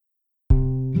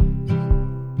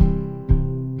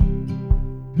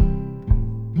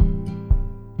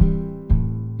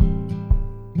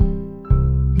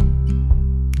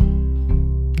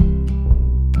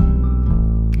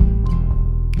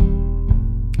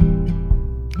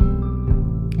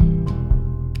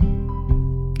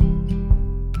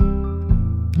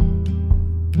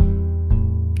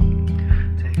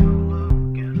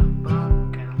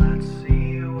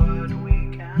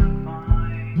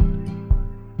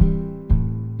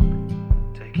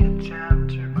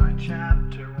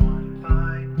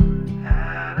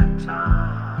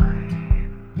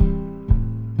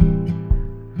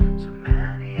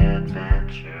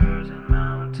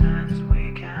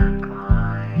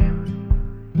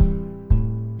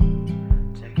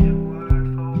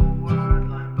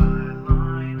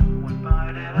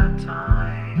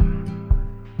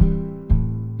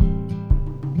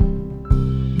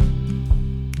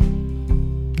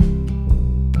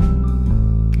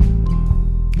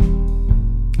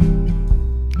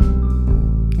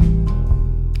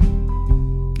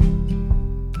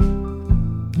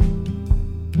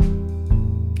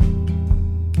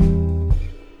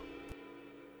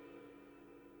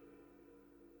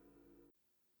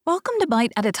Welcome to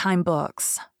Bite at a Time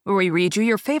Books, where we read you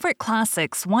your favorite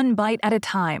classics one bite at a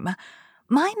time.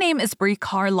 My name is Brie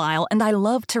Carlisle, and I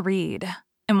love to read,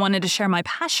 and wanted to share my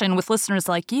passion with listeners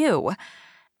like you.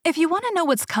 If you want to know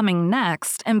what's coming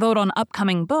next and vote on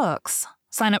upcoming books,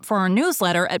 sign up for our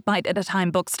newsletter at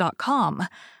biteatatimebooks.com.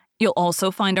 You'll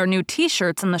also find our new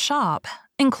t-shirts in the shop,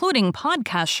 including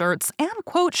podcast shirts and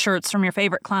quote shirts from your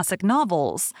favorite classic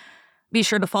novels. Be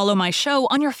sure to follow my show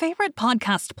on your favorite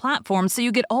podcast platform so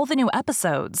you get all the new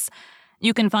episodes.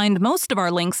 You can find most of our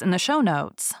links in the show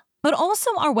notes, but also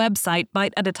our website,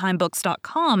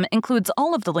 biteatatimebooks.com, includes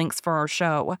all of the links for our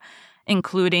show,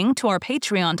 including to our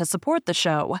Patreon to support the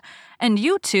show, and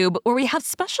YouTube, where we have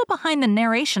special behind the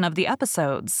narration of the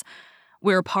episodes.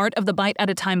 We're part of the Bite at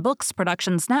a Time Books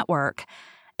Productions Network.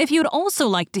 If you'd also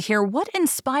like to hear what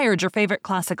inspired your favorite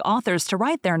classic authors to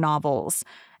write their novels,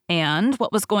 and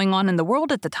what was going on in the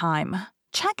world at the time,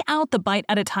 check out the Bite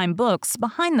at a Time Books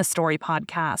Behind the Story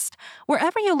podcast,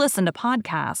 wherever you listen to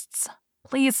podcasts.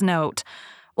 Please note,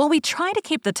 while we try to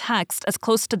keep the text as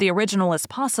close to the original as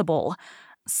possible,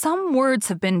 some words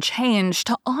have been changed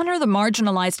to honor the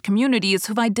marginalized communities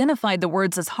who've identified the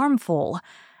words as harmful,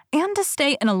 and to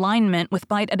stay in alignment with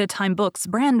Bite at a Time Books'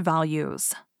 brand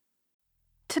values.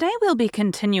 Today we'll be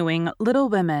continuing Little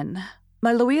Women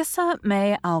by Louisa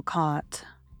May Alcott.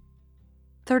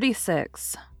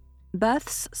 36.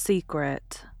 Beth's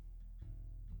Secret.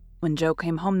 When Jo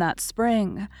came home that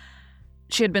spring,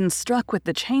 she had been struck with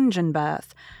the change in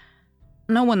Beth.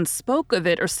 No one spoke of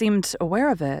it or seemed aware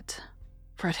of it,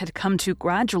 for it had come too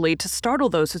gradually to startle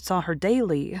those who saw her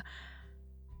daily.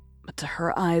 But to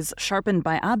her eyes, sharpened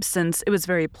by absence, it was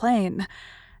very plain,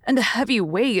 and a heavy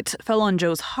weight fell on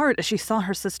Jo's heart as she saw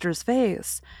her sister's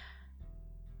face.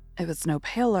 It was no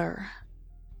paler,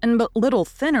 and but little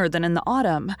thinner than in the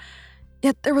autumn,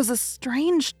 yet there was a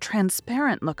strange,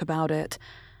 transparent look about it,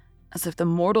 as if the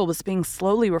mortal was being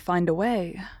slowly refined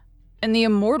away, and the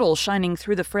immortal shining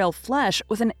through the frail flesh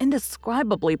with an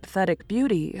indescribably pathetic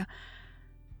beauty.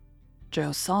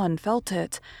 Jo saw and felt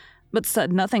it, but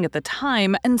said nothing at the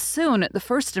time, and soon the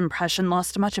first impression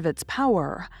lost much of its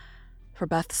power, for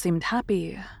Beth seemed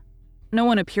happy. No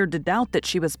one appeared to doubt that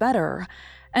she was better,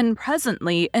 and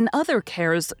presently, in other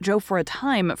cares, Jo for a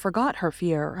time forgot her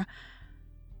fear.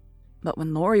 But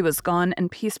when Laurie was gone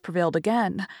and peace prevailed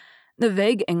again, the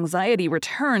vague anxiety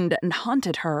returned and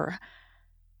haunted her.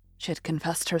 She had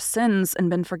confessed her sins and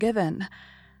been forgiven,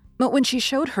 but when she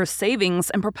showed her savings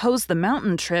and proposed the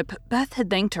mountain trip, Beth had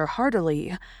thanked her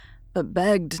heartily, but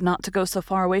begged not to go so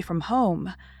far away from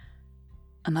home.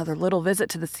 Another little visit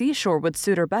to the seashore would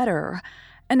suit her better,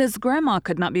 and as Grandma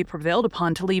could not be prevailed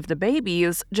upon to leave the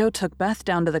babies, Jo took Beth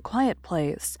down to the quiet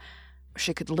place, where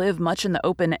she could live much in the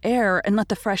open air and let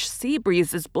the fresh sea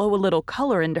breezes blow a little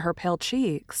color into her pale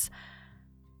cheeks.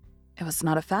 It was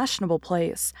not a fashionable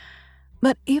place,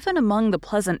 but even among the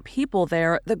pleasant people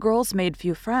there, the girls made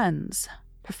few friends,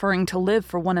 preferring to live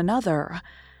for one another.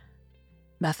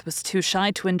 Beth was too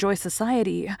shy to enjoy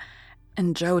society,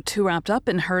 and Jo too wrapped up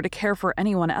in her to care for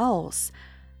anyone else.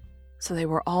 So they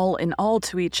were all in all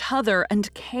to each other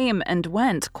and came and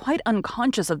went, quite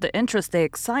unconscious of the interest they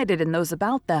excited in those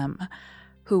about them,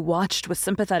 who watched with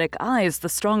sympathetic eyes the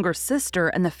stronger sister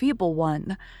and the feeble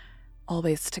one,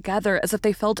 always together as if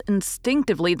they felt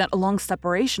instinctively that a long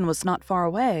separation was not far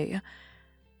away.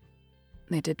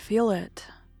 They did feel it,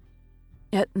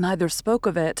 yet neither spoke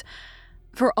of it,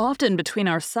 for often between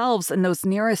ourselves and those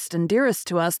nearest and dearest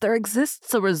to us there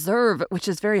exists a reserve which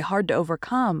is very hard to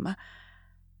overcome.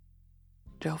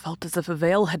 Jo felt as if a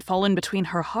veil had fallen between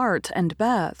her heart and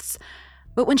Beth's,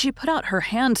 but when she put out her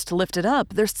hand to lift it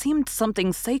up, there seemed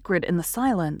something sacred in the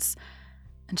silence,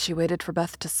 and she waited for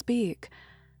Beth to speak.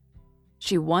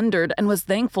 She wondered and was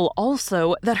thankful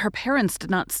also that her parents did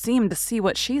not seem to see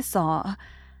what she saw.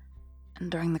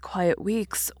 And during the quiet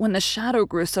weeks, when the shadow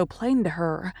grew so plain to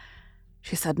her,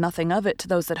 she said nothing of it to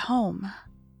those at home,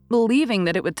 believing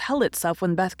that it would tell itself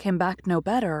when Beth came back no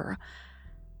better.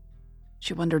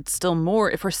 She wondered still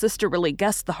more if her sister really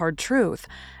guessed the hard truth,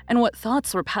 and what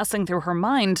thoughts were passing through her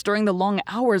mind during the long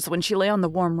hours when she lay on the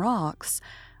warm rocks,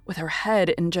 with her head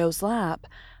in Jo's lap,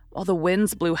 while the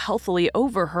winds blew healthily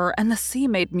over her and the sea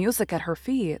made music at her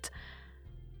feet.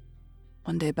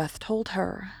 One day Beth told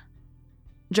her.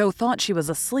 Jo thought she was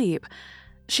asleep.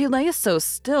 She lay so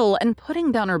still, and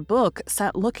putting down her book,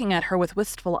 sat looking at her with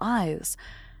wistful eyes,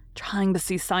 trying to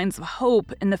see signs of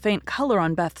hope in the faint color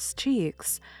on Beth's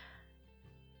cheeks.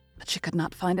 But she could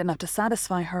not find enough to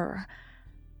satisfy her,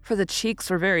 for the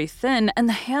cheeks were very thin, and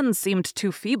the hands seemed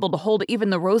too feeble to hold even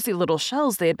the rosy little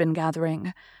shells they had been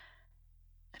gathering.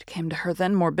 It It came to her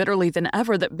then more bitterly than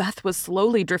ever that Beth was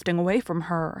slowly drifting away from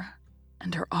her,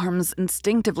 and her arms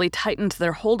instinctively tightened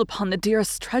their hold upon the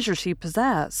dearest treasure she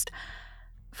possessed.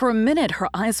 For a minute, her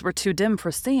eyes were too dim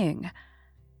for seeing,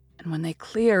 and when they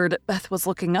cleared, Beth was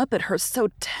looking up at her so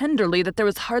tenderly that there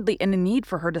was hardly any need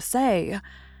for her to say,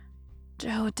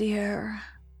 "Joe, dear,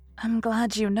 I'm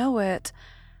glad you know it.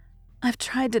 I've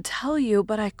tried to tell you,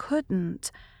 but I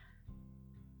couldn't."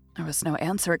 There was no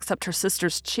answer except her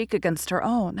sister's cheek against her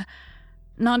own.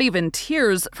 Not even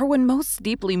tears, for when most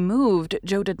deeply moved,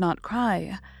 Joe did not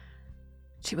cry.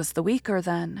 She was the weaker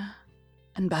then,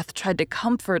 and Beth tried to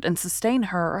comfort and sustain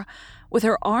her, with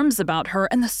her arms about her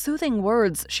and the soothing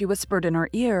words she whispered in her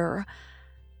ear.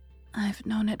 "I've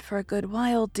known it for a good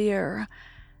while, dear,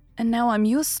 and now I'm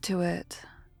used to it.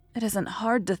 It isn't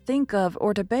hard to think of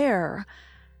or to bear.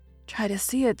 Try to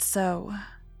see it so,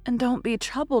 and don't be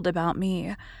troubled about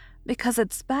me, because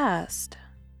it's best.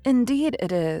 Indeed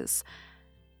it is."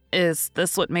 "Is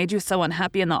this what made you so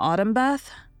unhappy in the autumn, Beth?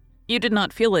 You did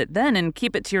not feel it then and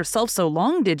keep it to yourself so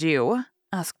long, did you?"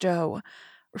 asked Joe,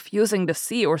 refusing to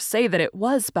see or say that it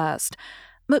was best,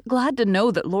 but glad to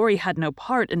know that Laurie had no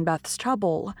part in Beth's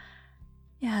trouble.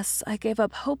 "Yes, I gave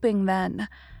up hoping then,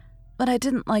 but I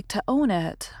didn't like to own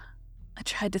it. I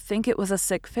tried to think it was a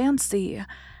sick fancy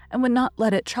and would not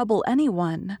let it trouble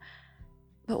anyone.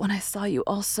 But when I saw you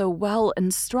all so well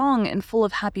and strong and full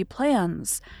of happy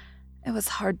plans, it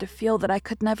was hard to feel that I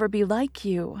could never be like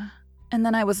you. And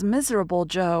then I was miserable,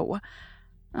 Joe."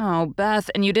 "Oh, Beth,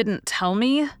 and you didn't tell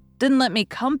me? Didn't let me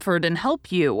comfort and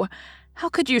help you? How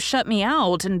could you shut me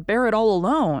out and bear it all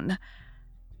alone?"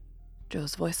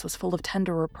 Joe's voice was full of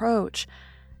tender reproach,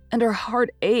 and her heart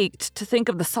ached to think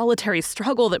of the solitary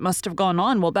struggle that must have gone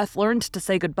on while Beth learned to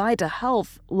say goodbye to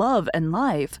health, love, and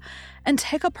life, and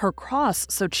take up her cross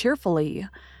so cheerfully.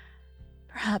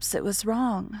 "Perhaps it was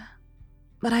wrong,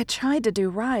 but I tried to do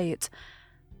right.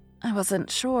 I wasn't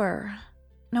sure.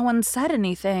 No one said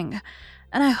anything,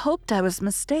 and I hoped I was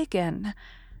mistaken.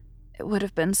 It would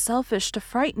have been selfish to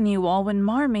frighten you all when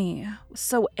Marmee was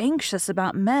so anxious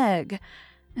about Meg,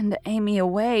 and Amy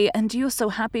away, and you so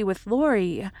happy with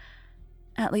Laurie.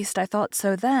 At least I thought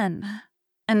so then."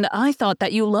 "And I thought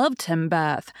that you loved him,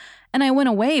 Beth, and I went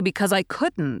away because I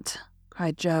couldn't,"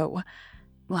 cried Joe,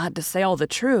 glad to say all the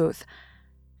truth.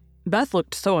 Beth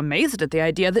looked so amazed at the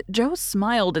idea that Joe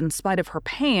smiled in spite of her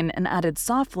pain and added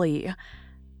softly,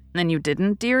 "Then you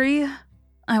didn't, dearie?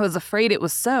 I was afraid it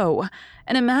was so,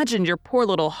 and imagined your poor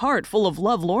little heart full of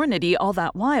lovelornity all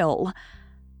that while."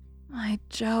 "Why,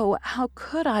 Joe, how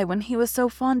could I when he was so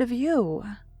fond of you?"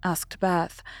 asked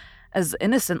Beth, as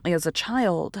innocently as a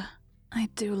child. "I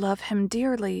do love him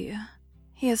dearly.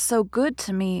 He is so good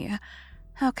to me.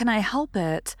 How can I help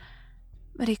it?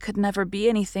 But he could never be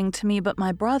anything to me but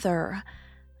my brother.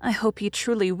 I hope he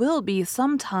truly will be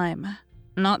sometime."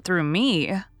 "Not through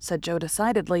me," said Joe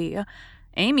decidedly.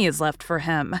 "Amy is left for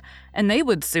him, and they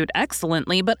would suit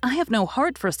excellently, but I have no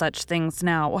heart for such things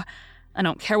now. I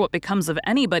don't care what becomes of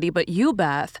anybody but you,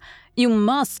 Beth. You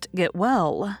must get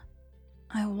well."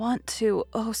 "I want to,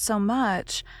 oh so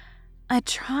much. I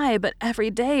try, but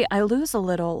every day I lose a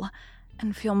little,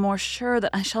 and feel more sure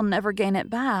that I shall never gain it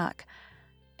back.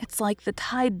 It's like the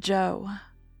tide, Joe.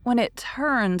 When it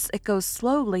turns, it goes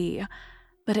slowly,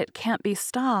 but it can't be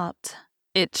stopped."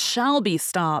 "It shall be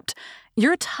stopped.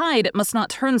 Your tide must not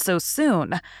turn so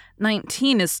soon.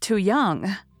 19 is too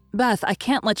young. Beth, I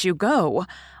can't let you go.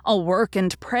 I'll work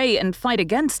and pray and fight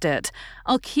against it.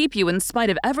 I'll keep you in spite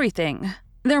of everything.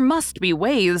 There must be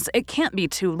ways. It can't be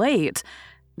too late.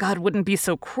 God wouldn't be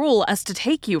so cruel as to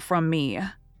take you from me,"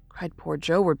 cried poor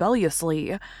Joe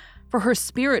rebelliously, for her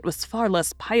spirit was far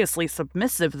less piously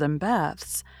submissive than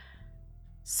Beth's.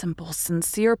 Simple,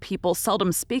 sincere people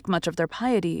seldom speak much of their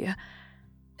piety.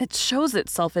 It shows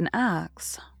itself in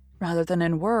acts, rather than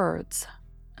in words,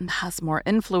 and has more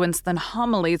influence than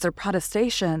homilies or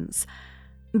protestations.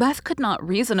 Beth could not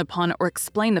reason upon or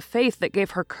explain the faith that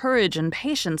gave her courage and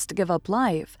patience to give up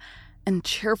life and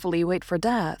cheerfully wait for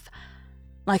death.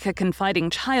 Like a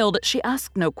confiding child, she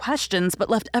asked no questions but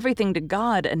left everything to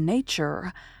God and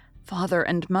nature, Father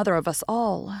and Mother of us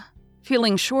all,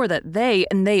 feeling sure that they,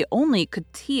 and they only,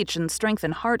 could teach and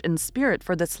strengthen heart and spirit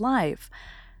for this life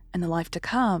and the life to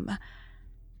come.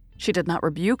 She did not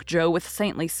rebuke Joe with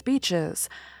saintly speeches,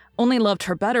 only loved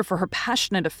her better for her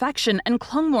passionate affection and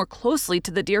clung more closely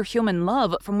to the dear human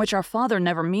love from which our Father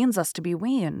never means us to be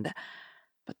weaned,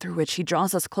 but through which he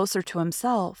draws us closer to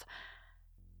himself.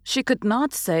 She could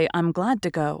not say, "I'm glad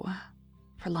to go,"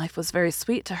 for life was very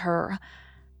sweet to her.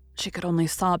 She could only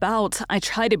sob out, "I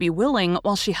try to be willing,"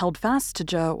 while she held fast to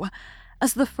Joe,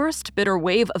 as the first bitter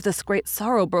wave of this great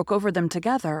sorrow broke over them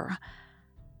together.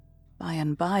 By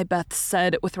and by, Beth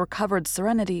said with recovered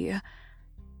serenity,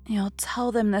 "You'll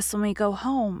tell them this when we go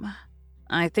home."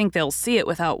 "I think they'll see it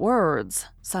without words,"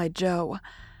 sighed Jo.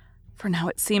 For now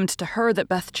it seemed to her that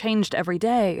Beth changed every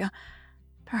day.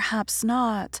 "Perhaps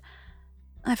not.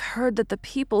 I've heard that the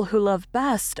people who love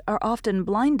best are often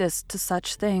blindest to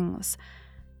such things.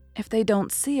 If they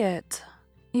don't see it,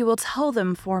 you will tell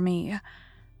them for me.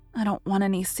 I don't want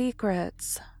any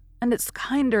secrets, and it's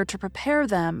kinder to prepare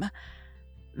them.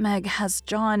 Meg has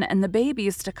John and the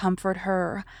babies to comfort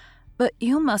her, but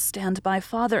you must stand by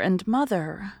Father and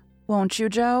Mother. Won't you,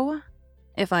 Jo?"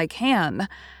 "If I can.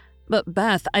 But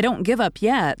Beth, I don't give up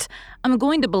yet. I'm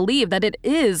going to believe that it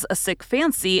is a sick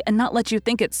fancy and not let you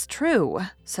think it's true,"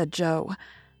 said Jo,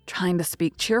 trying to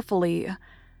speak cheerfully.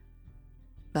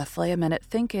 Beth lay a minute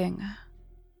thinking,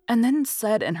 and then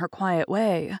said in her quiet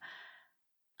way,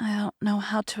 "I don't know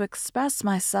how to express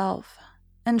myself,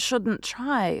 and shouldn't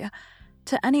try,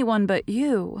 to anyone but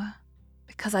you,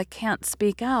 because I can't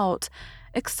speak out,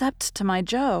 except to my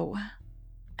Jo.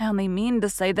 I only mean to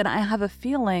say that I have a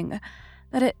feeling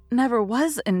that it never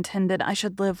was intended I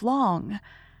should live long.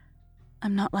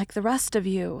 I'm not like the rest of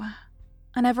you.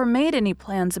 I never made any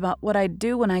plans about what I'd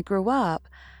do when I grew up.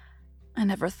 I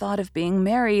never thought of being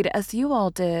married as you all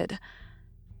did.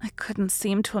 I couldn't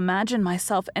seem to imagine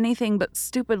myself anything but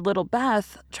stupid little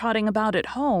Beth trotting about at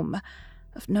home,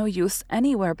 of no use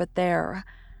anywhere but there.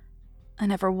 I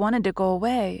never wanted to go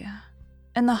away,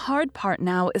 and the hard part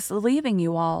now is leaving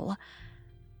you all.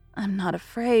 I'm not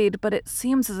afraid, but it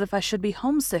seems as if I should be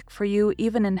homesick for you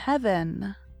even in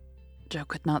heaven." Jo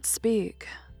could not speak,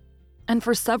 and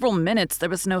for several minutes there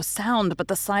was no sound but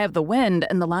the sigh of the wind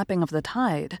and the lapping of the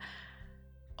tide.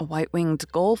 A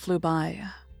white-winged gull flew by,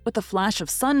 with a flash of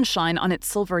sunshine on its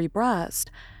silvery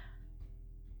breast.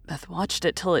 Beth watched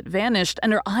it till it vanished,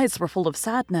 and her eyes were full of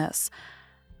sadness.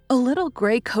 A little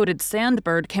gray-coated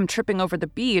sandbird came tripping over the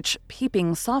beach,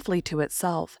 peeping softly to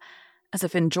itself, as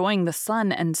if enjoying the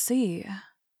sun and sea.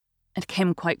 It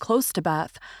came quite close to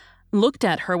Beth, looked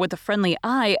at her with a friendly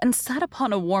eye, and sat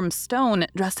upon a warm stone,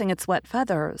 dressing its wet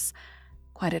feathers,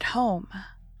 quite at home.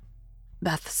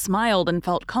 Beth smiled and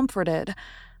felt comforted,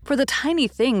 for the tiny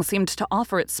thing seemed to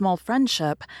offer its small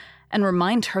friendship and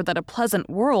remind her that a pleasant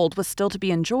world was still to be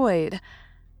enjoyed.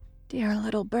 "Dear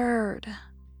little bird,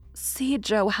 see,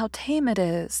 Jo, how tame it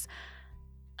is.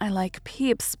 I like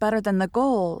Peeps better than the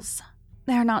gulls.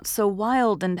 They're not so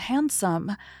wild and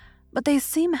handsome, but they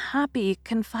seem happy,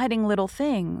 confiding little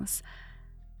things.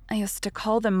 I used to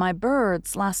call them my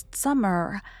birds last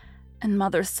summer, and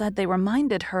Mother said they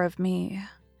reminded her of me.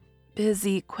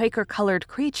 Busy, Quaker-colored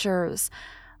creatures,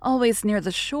 always near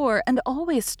the shore and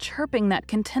always chirping that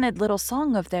contented little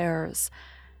song of theirs.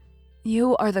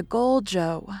 You are the gull,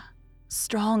 Jo,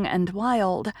 strong and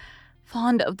wild,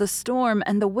 fond of the storm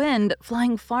and the wind,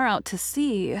 flying far out to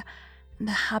sea, and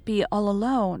happy all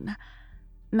alone.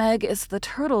 Meg is the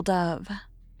turtle dove,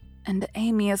 and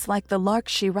Amy is like the lark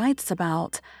she writes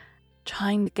about,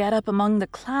 trying to get up among the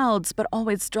clouds but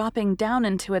always dropping down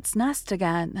into its nest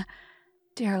again.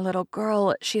 Dear little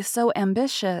girl, she's so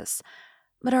ambitious,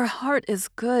 but her heart is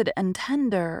good and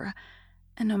tender,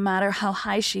 and no matter how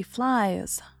high she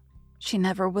flies, she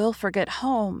never will forget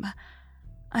home.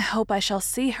 I hope I shall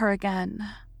see her again,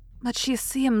 but she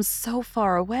seems so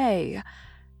far away."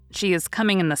 "She is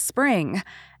coming in the spring,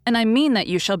 and I mean that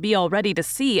you shall be all ready to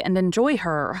see and enjoy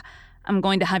her. I'm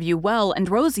going to have you well and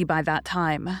rosy by that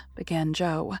time," began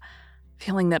Jo,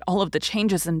 feeling that all of the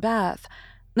changes in Beth,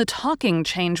 the talking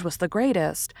change was the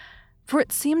greatest, for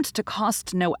it seemed to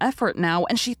cost no effort now,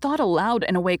 and she thought aloud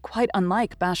in a way quite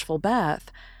unlike bashful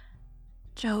Beth.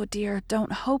 "Jo, dear,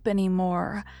 don't hope any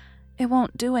more. It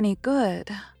won't do any good.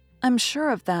 I'm sure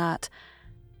of that.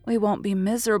 We won't be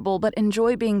miserable, but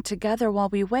enjoy being together while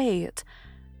we wait.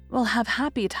 We'll have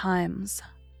happy times,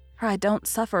 for I don't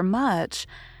suffer much,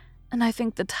 and I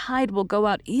think the tide will go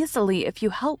out easily if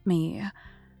you help me."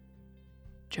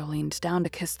 Jo leaned down to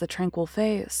kiss the tranquil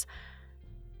face,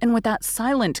 and with that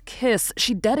silent kiss,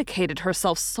 she dedicated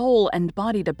herself soul and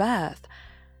body to Beth.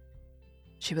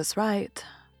 She was right.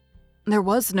 There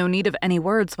was no need of any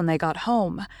words when they got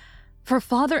home, for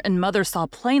Father and Mother saw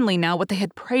plainly now what they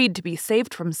had prayed to be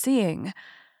saved from seeing.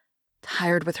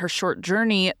 Tired with her short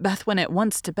journey, Beth went at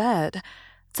once to bed,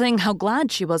 saying how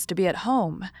glad she was to be at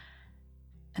home.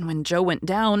 And when Jo went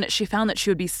down, she found that she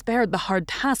would be spared the hard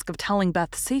task of telling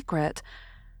Beth's secret.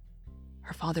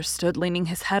 Her father stood leaning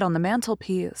his head on the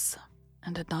mantelpiece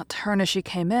and did not turn as she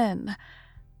came in,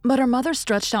 but her mother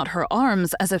stretched out her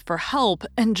arms as if for help,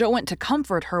 and Jo went to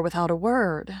comfort her without a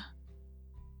word.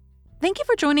 Thank you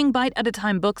for joining Bite at a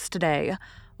Time Books today,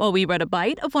 while we read a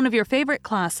bite of one of your favorite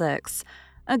classics.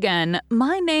 Again,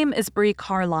 my name is Bree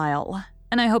Carlisle,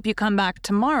 and I hope you come back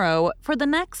tomorrow for the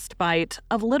next bite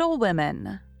of Little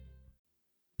Women.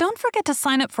 Don't forget to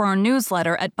sign up for our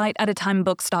newsletter at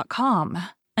biteatatimebooks.com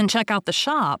and check out the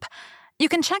shop. You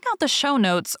can check out the show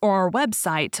notes or our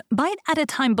website,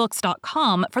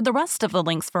 biteatatimebooks.com, for the rest of the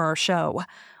links for our show.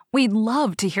 We'd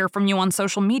love to hear from you on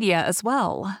social media as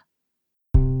well.